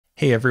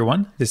Hey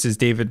everyone, this is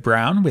David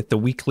Brown with the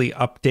weekly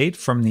update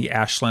from the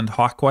Ashland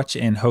Hawk Watch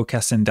in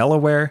Hockessin,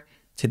 Delaware.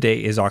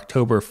 Today is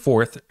October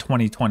 4th,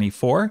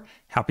 2024.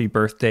 Happy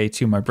birthday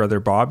to my brother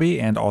Bobby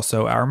and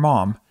also our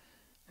mom.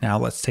 Now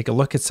let's take a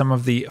look at some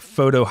of the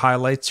photo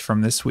highlights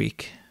from this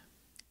week.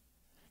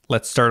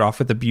 Let's start off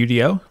with the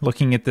Buteo.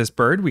 Looking at this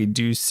bird, we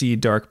do see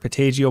dark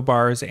patagial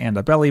bars and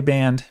a belly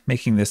band,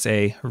 making this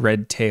a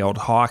red-tailed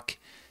hawk.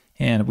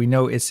 And we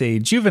know it's a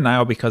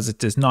juvenile because it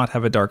does not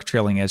have a dark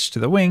trailing edge to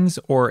the wings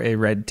or a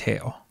red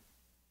tail.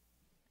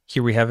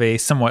 Here we have a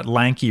somewhat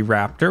lanky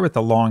raptor with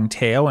a long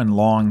tail and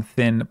long,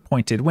 thin,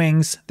 pointed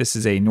wings. This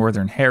is a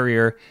northern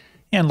harrier.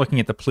 And looking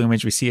at the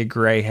plumage, we see a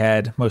gray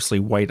head,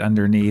 mostly white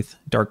underneath,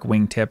 dark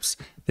wingtips.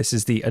 This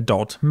is the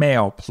adult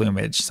male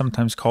plumage,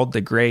 sometimes called the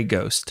gray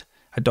ghost,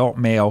 adult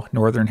male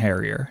northern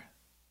harrier.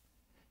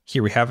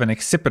 Here we have an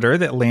accipiter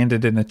that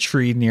landed in a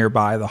tree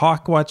nearby the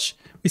Hawk Watch.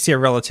 We see a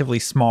relatively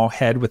small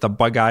head with a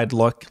bug-eyed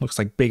look. Looks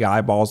like big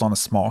eyeballs on a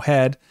small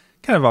head.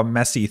 Kind of a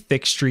messy,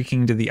 thick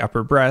streaking to the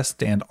upper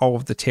breast, and all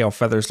of the tail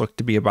feathers look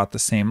to be about the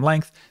same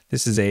length.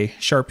 This is a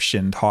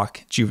sharp-shinned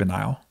hawk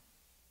juvenile.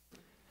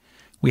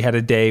 We had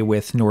a day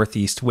with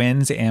northeast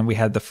winds, and we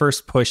had the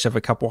first push of a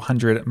couple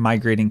hundred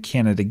migrating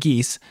Canada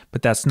geese,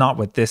 but that's not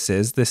what this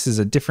is. This is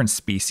a different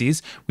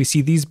species. We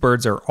see these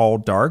birds are all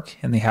dark,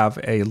 and they have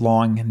a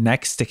long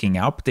neck sticking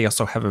out, but they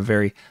also have a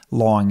very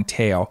long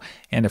tail.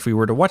 And if we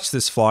were to watch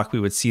this flock,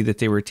 we would see that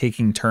they were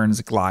taking turns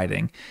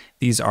gliding.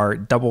 These are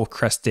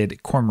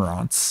double-crested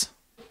cormorants.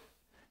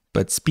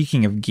 But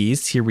speaking of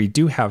geese, here we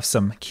do have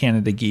some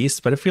Canada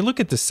geese, but if we look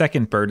at the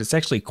second bird, it's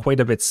actually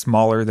quite a bit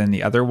smaller than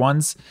the other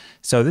ones.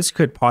 So this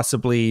could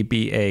possibly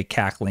be a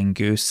cackling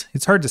goose.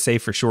 It's hard to say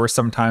for sure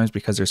sometimes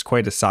because there's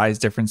quite a size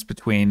difference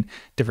between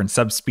different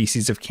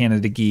subspecies of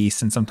Canada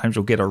geese, and sometimes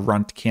you'll get a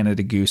runt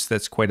Canada goose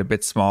that's quite a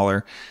bit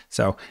smaller.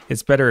 So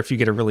it's better if you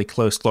get a really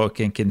close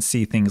look and can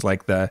see things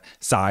like the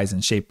size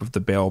and shape of the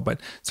bill, but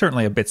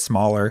certainly a bit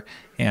smaller.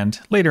 And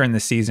later in the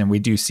season, we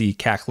do see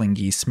cackling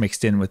geese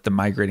mixed in with the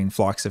migrating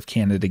flocks of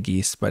Canada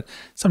geese, but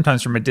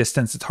sometimes from a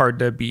distance, it's hard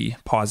to be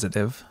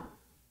positive.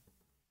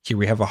 Here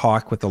we have a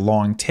hawk with a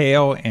long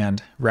tail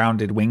and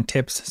rounded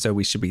wingtips, so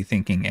we should be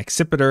thinking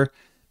accipiter,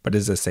 but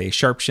is this a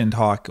sharp-shinned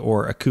hawk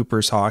or a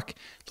Cooper's hawk?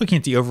 Looking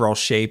at the overall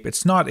shape,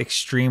 it's not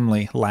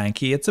extremely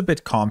lanky, it's a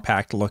bit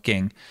compact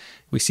looking.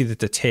 We see that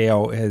the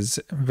tail is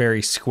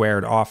very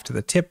squared off to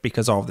the tip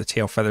because all of the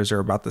tail feathers are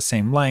about the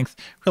same length,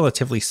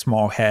 relatively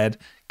small head,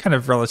 kind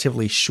of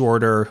relatively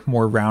shorter,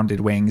 more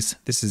rounded wings.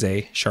 This is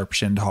a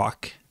sharp-shinned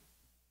hawk.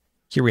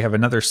 Here we have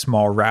another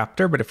small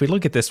raptor, but if we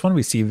look at this one,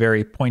 we see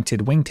very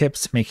pointed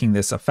wingtips, making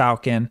this a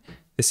falcon.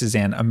 This is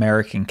an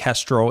American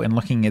kestrel, and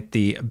looking at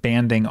the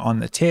banding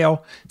on the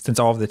tail, since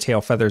all of the tail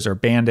feathers are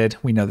banded,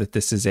 we know that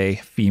this is a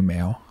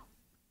female.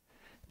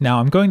 Now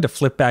I'm going to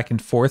flip back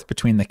and forth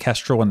between the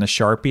kestrel and the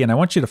sharpie, and I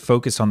want you to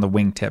focus on the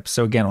wingtips.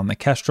 So again, on the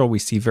kestrel, we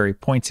see very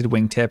pointed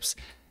wingtips.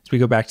 As we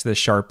go back to the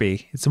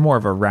sharpie, it's more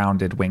of a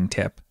rounded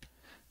wingtip.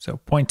 So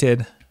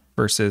pointed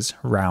versus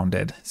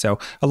rounded. So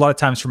a lot of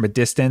times from a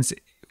distance,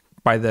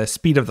 by the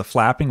speed of the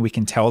flapping, we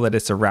can tell that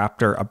it's a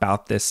raptor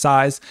about this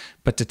size,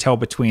 but to tell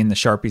between the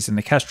sharpies and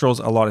the kestrels,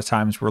 a lot of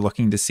times we're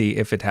looking to see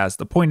if it has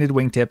the pointed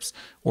wingtips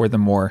or the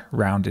more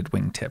rounded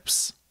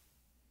wingtips.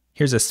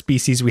 Here's a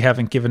species we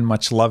haven't given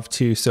much love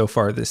to so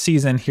far this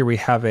season. Here we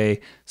have a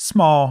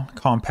small,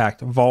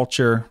 compact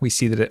vulture. We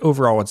see that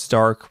overall it's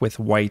dark with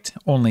white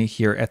only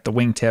here at the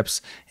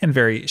wingtips and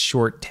very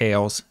short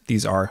tails.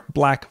 These are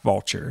black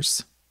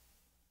vultures.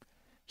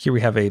 Here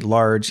we have a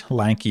large,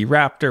 lanky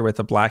raptor with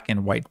a black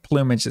and white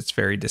plumage that's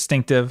very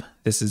distinctive.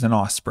 This is an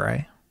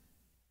osprey.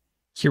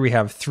 Here we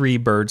have three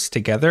birds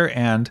together,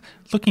 and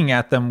looking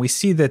at them, we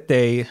see that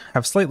they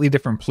have slightly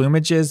different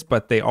plumages,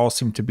 but they all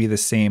seem to be the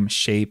same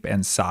shape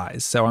and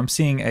size. So I'm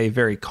seeing a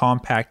very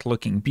compact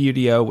looking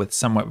Buteo with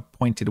somewhat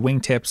pointed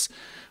wingtips.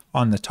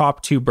 On the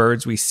top two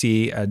birds, we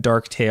see a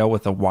dark tail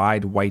with a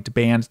wide white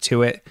band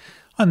to it.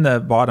 On the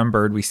bottom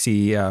bird, we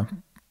see a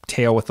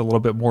tail with a little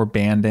bit more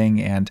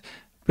banding and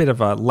bit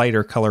of a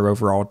lighter color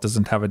overall. It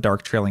doesn't have a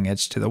dark trailing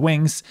edge to the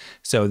wings.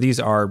 So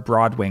these are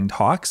broad-winged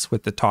hawks,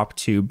 with the top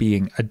two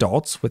being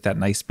adults with that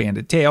nice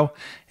banded tail.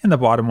 And the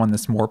bottom one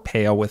that's more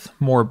pale with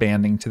more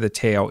banding to the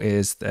tail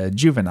is the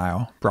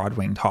juvenile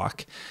broad-winged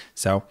hawk.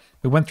 So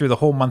we went through the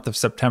whole month of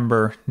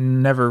September,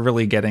 never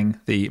really getting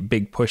the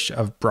big push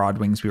of broad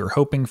wings we were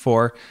hoping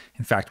for.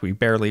 In fact, we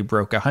barely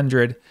broke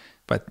 100.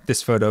 But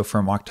this photo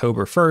from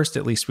October 1st,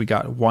 at least we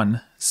got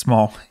one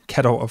small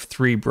kettle of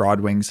three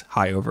broadwings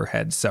high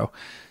overhead. So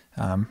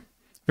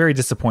very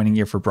disappointing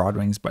year for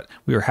broadwings, but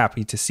we were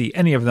happy to see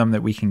any of them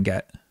that we can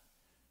get.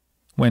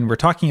 When we're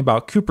talking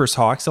about Cooper's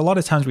hawks, a lot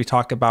of times we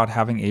talk about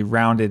having a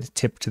rounded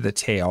tip to the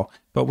tail.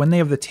 But when they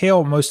have the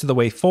tail most of the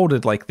way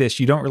folded like this,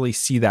 you don't really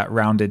see that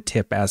rounded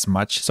tip as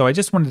much. So I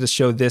just wanted to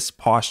show this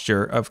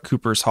posture of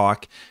Cooper's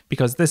hawk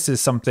because this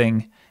is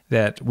something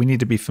that we need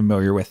to be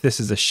familiar with. This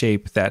is a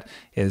shape that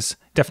is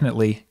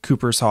definitely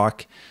Cooper's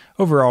hawk.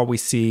 Overall, we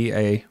see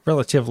a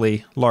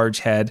relatively large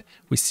head.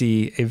 We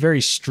see a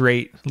very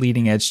straight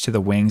leading edge to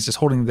the wings, just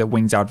holding the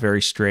wings out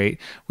very straight.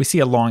 We see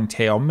a long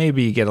tail,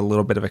 maybe you get a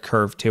little bit of a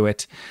curve to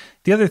it.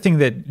 The other thing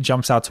that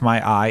jumps out to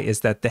my eye is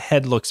that the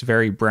head looks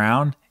very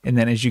brown, and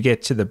then as you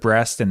get to the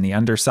breast and the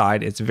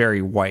underside, it's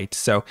very white.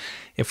 So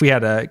if we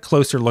had a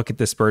closer look at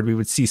this bird, we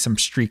would see some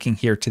streaking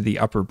here to the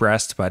upper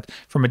breast, but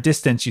from a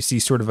distance, you see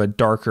sort of a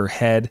darker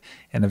head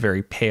and a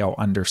very pale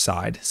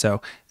underside.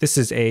 So this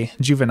is a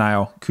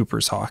juvenile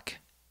Cooper's hawk.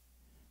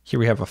 Here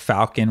we have a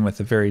falcon with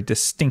a very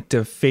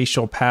distinctive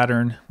facial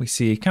pattern. We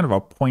see kind of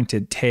a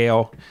pointed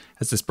tail.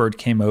 As this bird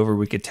came over,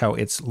 we could tell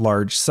its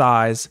large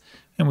size.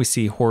 And we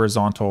see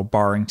horizontal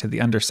barring to the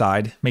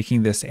underside,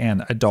 making this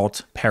an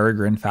adult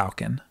peregrine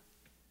falcon.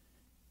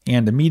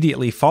 And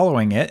immediately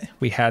following it,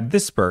 we had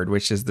this bird,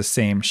 which is the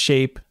same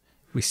shape.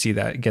 We see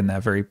that, again,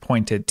 that very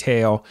pointed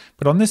tail.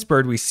 But on this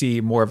bird, we see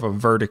more of a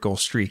vertical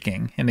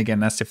streaking. And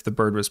again, that's if the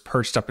bird was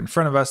perched up in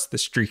front of us. The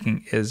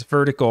streaking is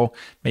vertical,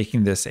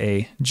 making this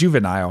a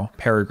juvenile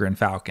peregrine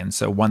falcon,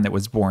 so one that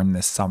was born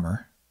this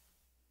summer.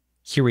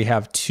 Here we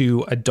have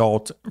two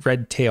adult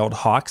red-tailed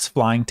hawks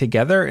flying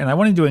together, and I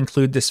wanted to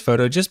include this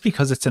photo just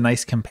because it's a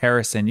nice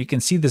comparison. You can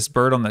see this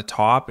bird on the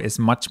top is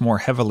much more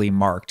heavily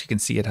marked. You can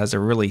see it has a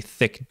really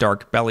thick,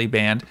 dark belly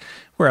band,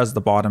 whereas the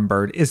bottom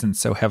bird isn't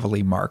so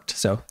heavily marked.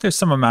 So there's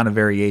some amount of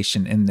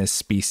variation in this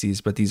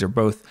species, but these are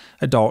both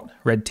adult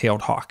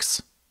red-tailed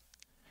hawks.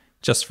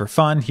 Just for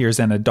fun, here's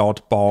an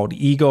adult bald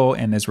eagle,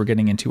 and as we're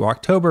getting into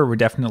October, we're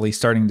definitely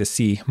starting to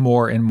see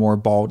more and more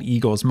bald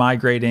eagles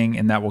migrating,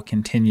 and that will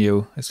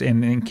continue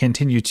and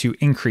continue to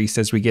increase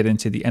as we get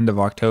into the end of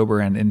October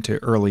and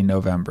into early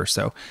November.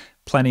 So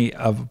plenty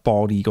of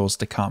bald eagles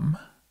to come.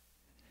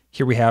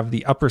 Here we have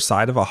the upper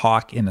side of a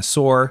hawk in a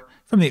soar.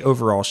 From the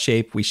overall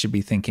shape, we should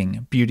be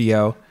thinking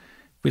buteo.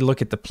 If we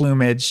look at the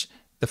plumage,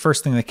 the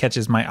first thing that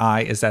catches my eye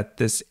is that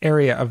this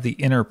area of the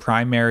inner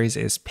primaries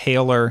is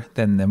paler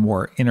than the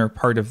more inner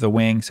part of the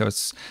wing. So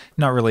it's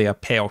not really a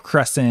pale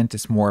crescent,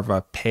 it's more of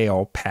a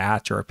pale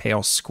patch or a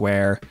pale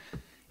square.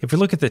 If we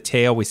look at the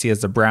tail, we see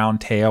it's a brown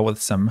tail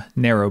with some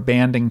narrow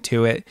banding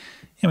to it.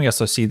 And we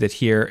also see that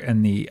here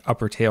in the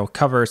upper tail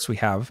covers, we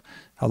have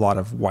a lot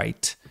of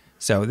white.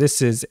 So this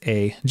is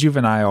a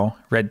juvenile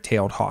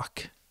red-tailed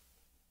hawk.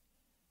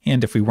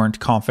 And if we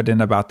weren't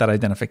confident about that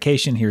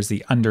identification, here's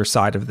the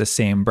underside of the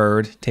same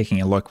bird.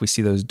 Taking a look, we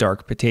see those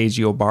dark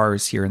patagial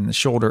bars here in the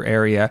shoulder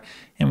area,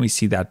 and we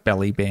see that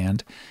belly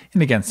band.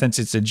 And again, since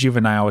it's a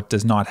juvenile, it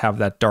does not have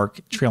that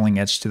dark trailing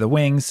edge to the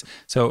wings.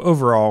 So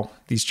overall,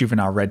 these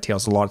juvenile red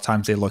tails, a lot of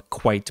times they look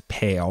quite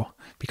pale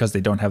because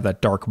they don't have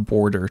that dark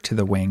border to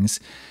the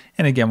wings.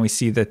 And again, we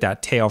see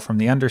that tail from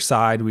the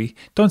underside, we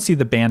don't see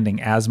the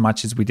banding as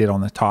much as we did on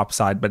the top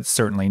side, but it's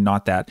certainly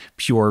not that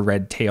pure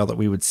red tail that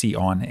we would see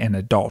on an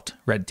adult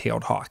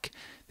red-tailed hawk.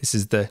 This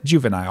is the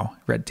juvenile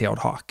red-tailed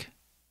hawk.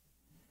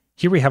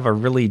 Here we have a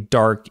really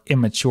dark,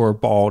 immature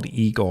bald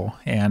eagle,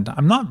 and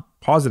I'm not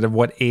positive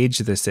what age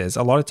this is.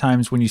 A lot of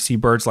times when you see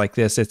birds like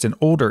this, it's an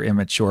older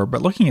immature,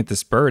 but looking at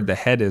this bird, the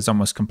head is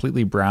almost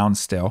completely brown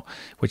still,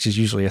 which is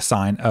usually a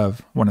sign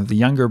of one of the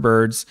younger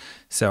birds.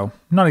 So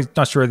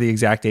not sure the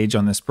exact age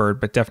on this bird,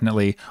 but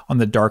definitely on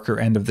the darker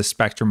end of the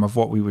spectrum of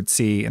what we would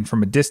see. And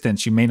from a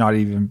distance, you may not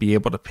even be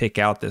able to pick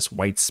out this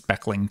white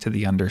speckling to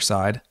the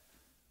underside.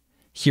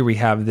 Here we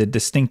have the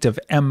distinctive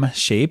M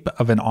shape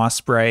of an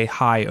osprey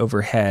high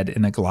overhead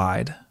in a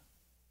glide.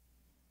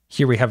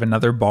 Here we have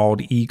another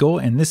bald eagle,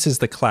 and this is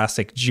the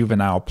classic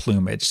juvenile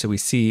plumage. So we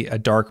see a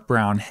dark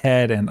brown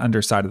head and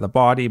underside of the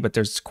body, but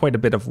there's quite a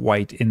bit of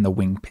white in the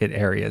wing pit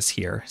areas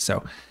here.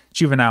 So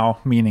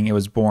juvenile, meaning it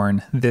was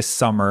born this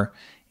summer,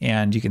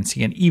 and you can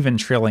see an even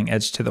trailing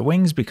edge to the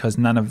wings because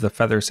none of the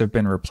feathers have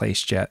been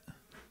replaced yet.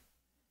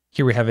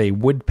 Here we have a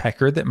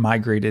woodpecker that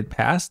migrated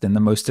past, and the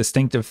most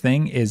distinctive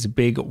thing is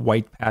big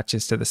white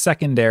patches to the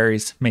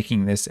secondaries,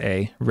 making this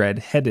a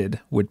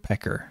red-headed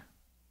woodpecker.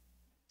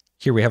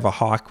 Here we have a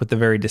hawk with a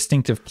very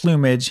distinctive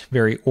plumage,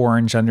 very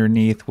orange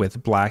underneath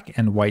with black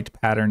and white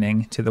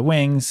patterning to the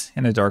wings,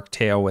 and a dark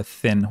tail with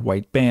thin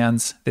white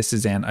bands. This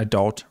is an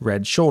adult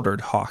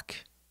red-shouldered hawk.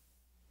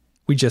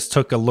 We just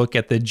took a look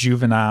at the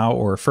juvenile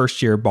or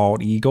first-year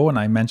bald eagle, and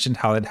I mentioned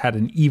how it had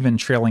an even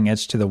trailing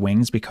edge to the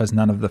wings because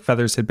none of the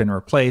feathers had been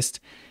replaced.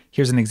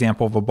 Here's an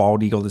example of a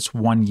bald eagle that's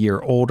 1 year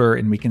older,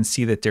 and we can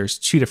see that there's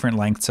two different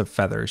lengths of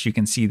feathers. You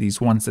can see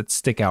these ones that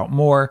stick out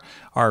more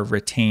are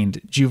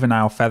retained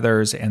juvenile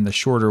feathers, and the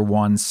shorter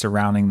ones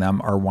surrounding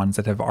them are ones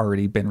that have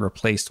already been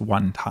replaced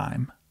one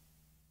time.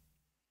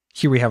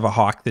 Here we have a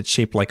hawk that's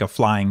shaped like a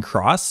flying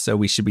cross, so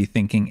we should be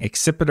thinking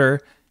accipiter,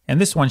 and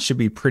this one should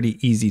be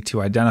pretty easy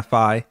to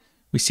identify.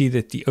 We see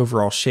that the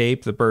overall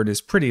shape, the bird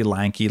is pretty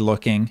lanky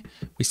looking.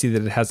 We see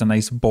that it has a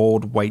nice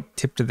bold white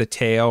tip to the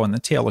tail, and the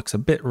tail looks a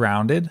bit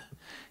rounded.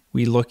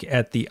 We look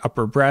at the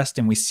upper breast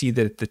and we see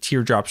that the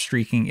teardrop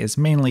streaking is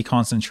mainly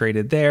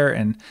concentrated there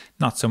and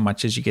not so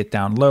much as you get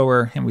down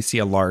lower, and we see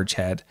a large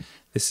head.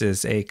 This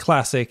is a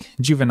classic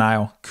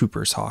juvenile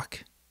Cooper's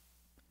hawk.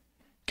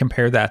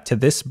 Compare that to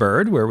this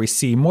bird where we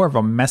see more of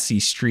a messy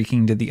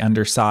streaking to the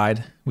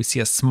underside. We see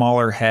a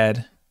smaller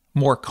head,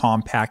 more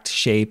compact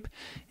shape,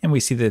 and we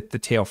see that the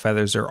tail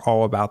feathers are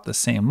all about the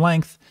same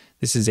length.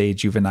 This is a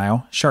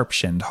juvenile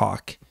sharp-shinned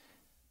hawk.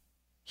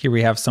 Here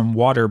we have some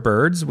water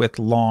birds with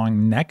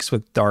long necks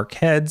with dark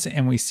heads,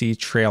 and we see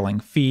trailing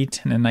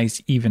feet and a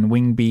nice even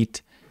wing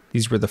beat.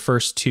 These were the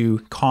first two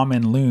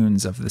common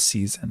loons of the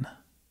season.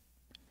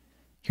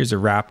 Here's a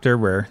raptor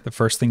where the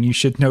first thing you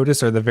should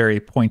notice are the very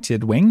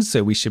pointed wings,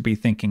 so we should be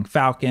thinking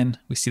falcon.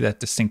 We see that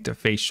distinctive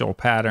facial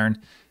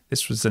pattern.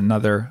 This was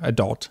another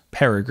adult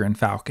peregrine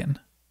falcon.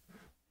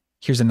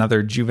 Here's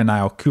another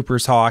juvenile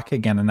Cooper's hawk.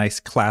 Again, a nice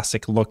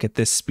classic look at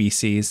this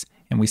species.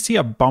 And we see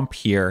a bump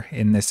here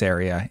in this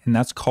area, and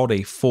that's called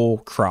a full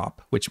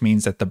crop, which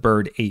means that the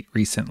bird ate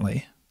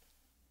recently.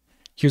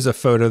 Here's a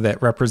photo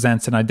that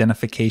represents an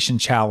identification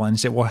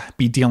challenge that we'll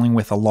be dealing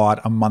with a lot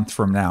a month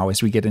from now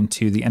as we get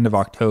into the end of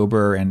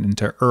October and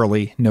into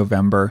early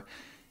November.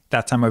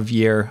 That time of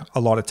year, a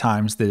lot of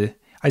times the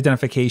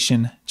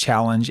identification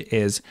challenge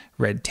is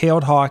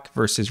red-tailed hawk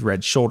versus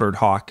red-shouldered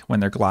hawk when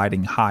they're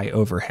gliding high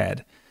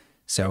overhead.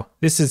 So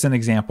this is an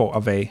example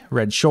of a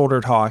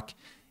red-shouldered hawk.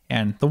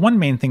 And the one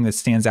main thing that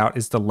stands out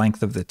is the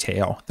length of the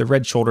tail. The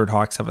red-shouldered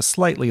hawks have a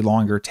slightly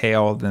longer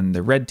tail than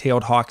the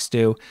red-tailed hawks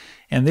do,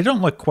 and they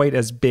don't look quite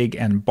as big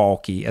and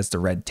bulky as the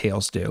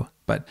red-tails do.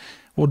 But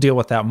we'll deal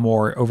with that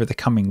more over the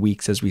coming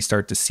weeks as we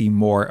start to see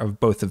more of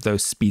both of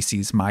those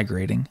species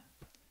migrating.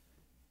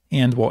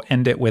 And we'll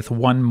end it with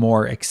one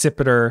more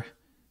accipiter.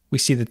 We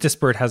see that this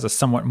bird has a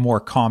somewhat more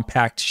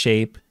compact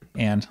shape,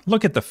 and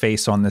look at the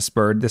face on this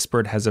bird. This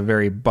bird has a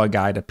very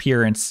bug-eyed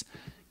appearance,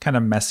 kind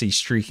of messy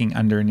streaking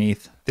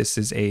underneath. This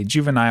is a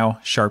juvenile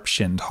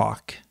sharp-shinned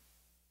hawk.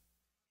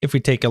 If we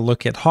take a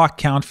look at hawk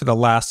count for the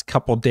last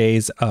couple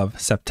days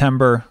of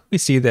September, we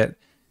see that it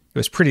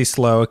was pretty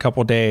slow. A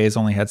couple days,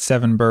 only had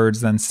 7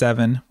 birds, then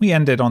 7. We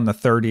ended on the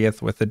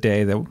 30th with a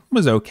day that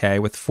was okay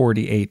with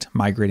 48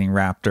 migrating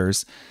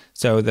raptors.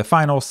 So the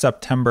final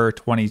September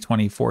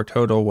 2024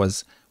 total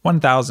was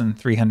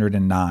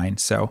 1,309.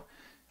 So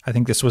I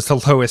think this was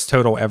the lowest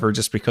total ever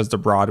just because the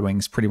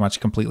broadwings pretty much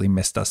completely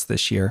missed us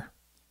this year.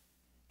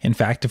 In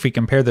fact, if we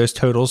compare those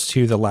totals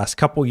to the last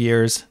couple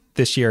years,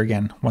 this year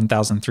again,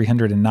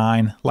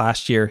 1,309.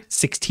 Last year,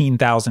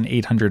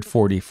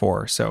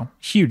 16,844. So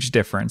huge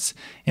difference.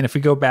 And if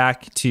we go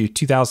back to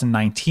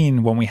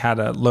 2019, when we had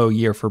a low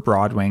year for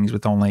broadwings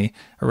with only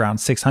around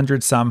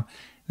 600 some,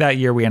 that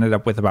year we ended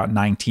up with about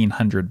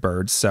 1,900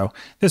 birds. So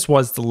this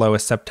was the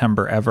lowest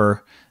September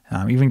ever.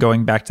 Even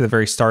going back to the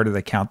very start of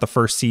the count, the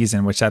first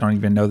season, which I don't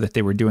even know that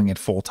they were doing it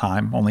full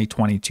time, only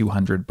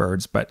 2,200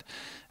 birds. But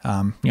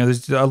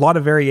there's a lot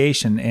of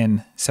variation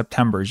in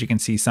Septembers. You can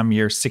see some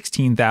years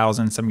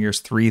 16,000, some years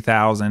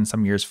 3,000,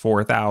 some years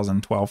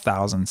 4,000,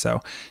 12,000. So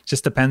it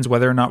just depends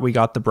whether or not we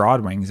got the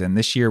broadwings. And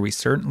this year we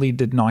certainly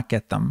did not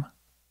get them.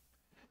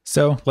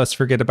 So let's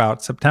forget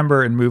about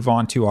September and move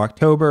on to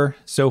October.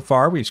 So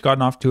far, we've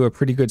gotten off to a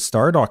pretty good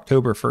start.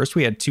 October 1st,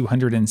 we had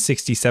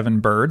 267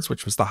 birds,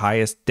 which was the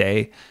highest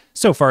day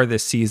so far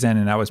this season,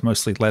 and that was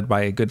mostly led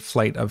by a good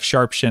flight of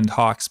sharp-shinned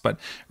hawks. But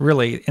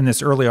really, in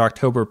this early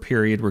October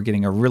period, we're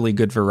getting a really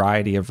good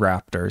variety of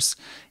raptors.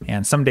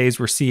 And some days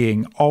we're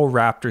seeing all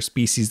raptor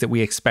species that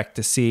we expect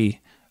to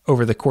see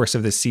over the course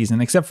of this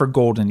season, except for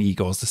golden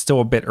eagles. It's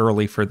still a bit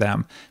early for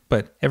them,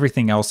 but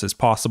everything else is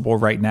possible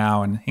right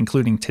now, and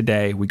including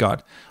today, we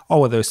got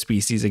all of those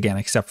species again,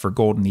 except for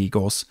golden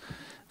eagles.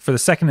 For the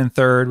second and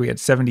third, we had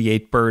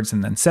 78 birds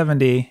and then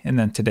 70, and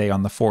then today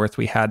on the 4th,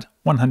 we had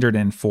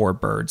 104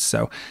 birds.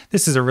 So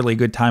this is a really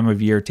good time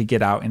of year to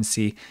get out and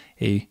see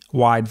a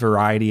wide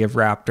variety of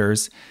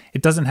raptors.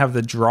 It doesn't have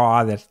the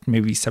draw that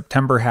maybe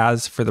September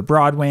has for the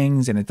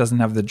broadwings, and it doesn't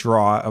have the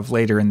draw of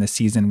later in the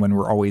season when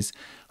we're always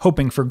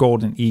hoping for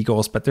golden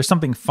eagles, but there's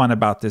something fun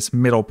about this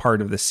middle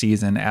part of the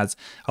season as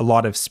a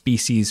lot of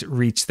species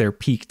reach their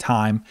peak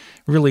time.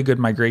 Really good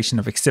migration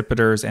of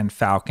accipiters and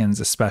falcons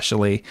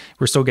especially.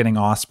 We're still getting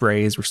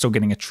ospreys, we're still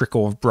getting a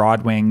trickle of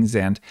broadwings,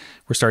 and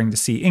we're starting to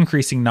see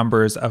increasing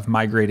numbers of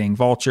migrating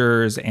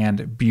vultures and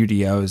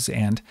buteos.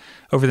 And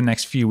over the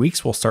next few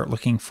weeks, we'll start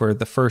looking for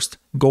the first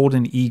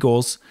golden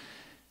eagles.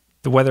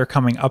 The weather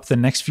coming up the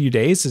next few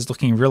days is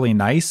looking really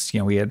nice.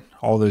 We had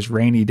all those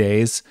rainy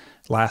days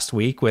last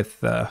week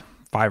with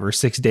 5 or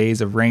 6 days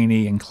of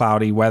rainy and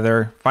cloudy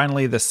weather.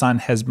 Finally, the sun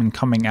has been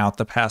coming out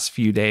the past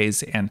few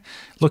days, and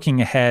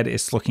looking ahead,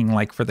 it's looking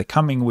like for the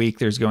coming week,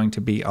 there's going to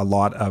be a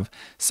lot of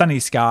sunny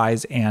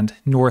skies and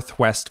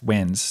northwest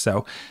winds.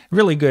 So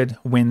really good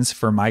winds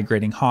for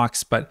migrating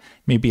hawks, but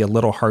maybe a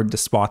little hard to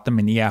spot them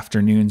in the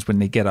afternoons when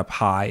they get up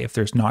high if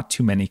there's not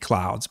too many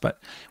clouds,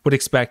 but would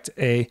expect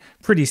a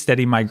pretty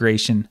steady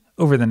migration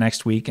over the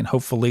next week and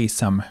hopefully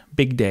some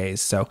big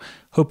days. So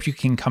hope you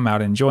can come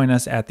out and join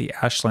us at the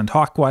Ashland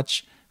Hawk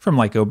Watch. From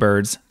Lyco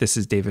Birds, this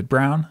is David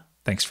Brown.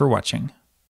 Thanks for watching.